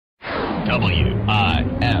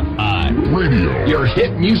WIFI Radio, your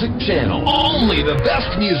hit music channel. Only the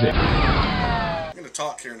best music. I'm going to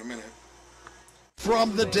talk here in a minute.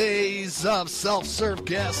 From the days of self-serve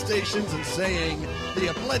gas stations and saying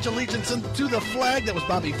the pledge allegiance to the flag, that was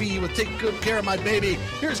Bobby V with Take Good Care of My Baby.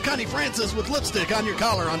 Here's Connie Francis with Lipstick on Your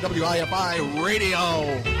Collar on WIFI Radio.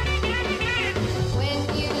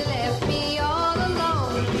 When you left me all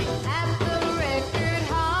alone at the record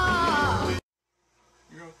hall.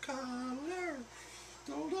 Your collar,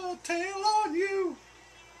 told a tale on you.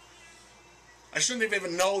 I shouldn't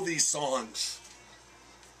even know these songs.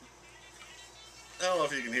 I don't know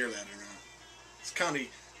if you can hear that or not. It's Connie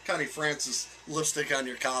Francis, Lipstick on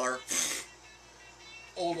Your Collar.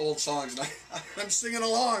 Old songs. And I'm singing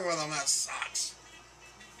along with them. That sucks.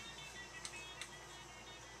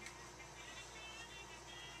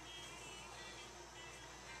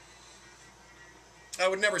 I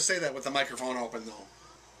would never say that with the microphone open, though.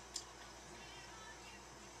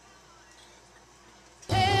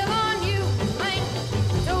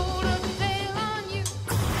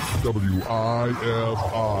 WIFI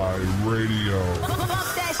Radio.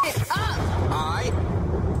 Fuck that shit up! Alright.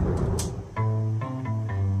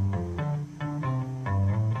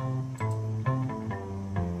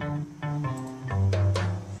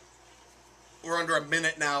 We're under a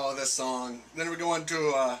minute now of this song. Then we go into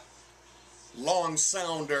a long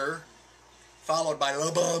sounder, followed by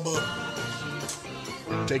La Bamba.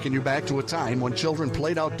 Taking you back to a time when children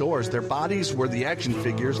played outdoors. Their bodies were the action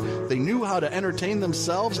figures. They knew how to entertain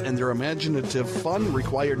themselves, and their imaginative fun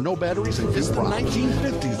required no batteries and it's the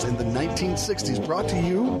 1950s and the 1960s, brought to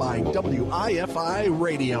you by WIFI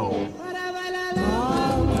Radio.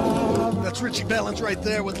 That's Richie Valens right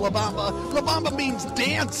there with La Bamba. La Bamba means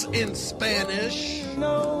dance in Spanish.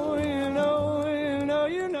 But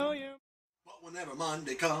whenever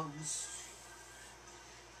Monday comes,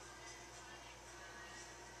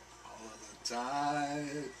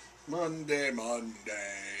 time, Monday.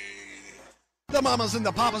 The Mamas and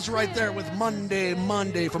the Papas right there with Monday from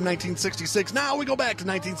 1966. Now we go back to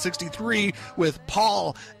 1963 with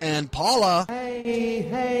Paul and Paula.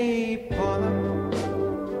 Hey, Paula.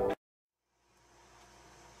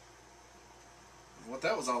 What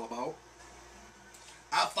that was all about.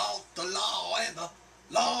 I fought the law and the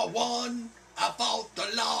law won. I fought the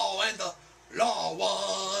law and the law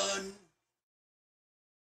won.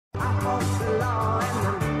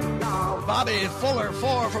 Bobby Fuller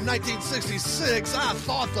 4 from 1966. I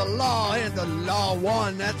fought the law and the law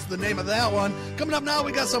won. That's the name of that one. Coming up now,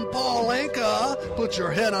 we got some Paul Anka. Put Your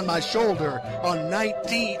Head on My Shoulder on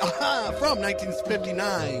from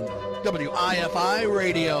 1959. WIFI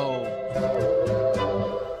Radio.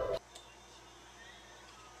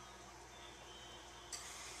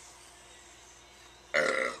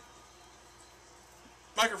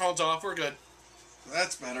 Microphone's off. We're good.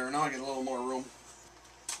 That's better. Now I get a little more room.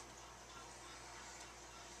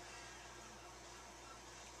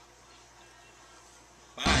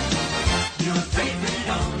 Your favorite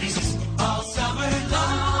oldies all summer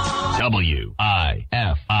long.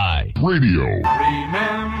 WIFI Radio.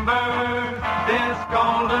 Remember this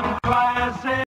golden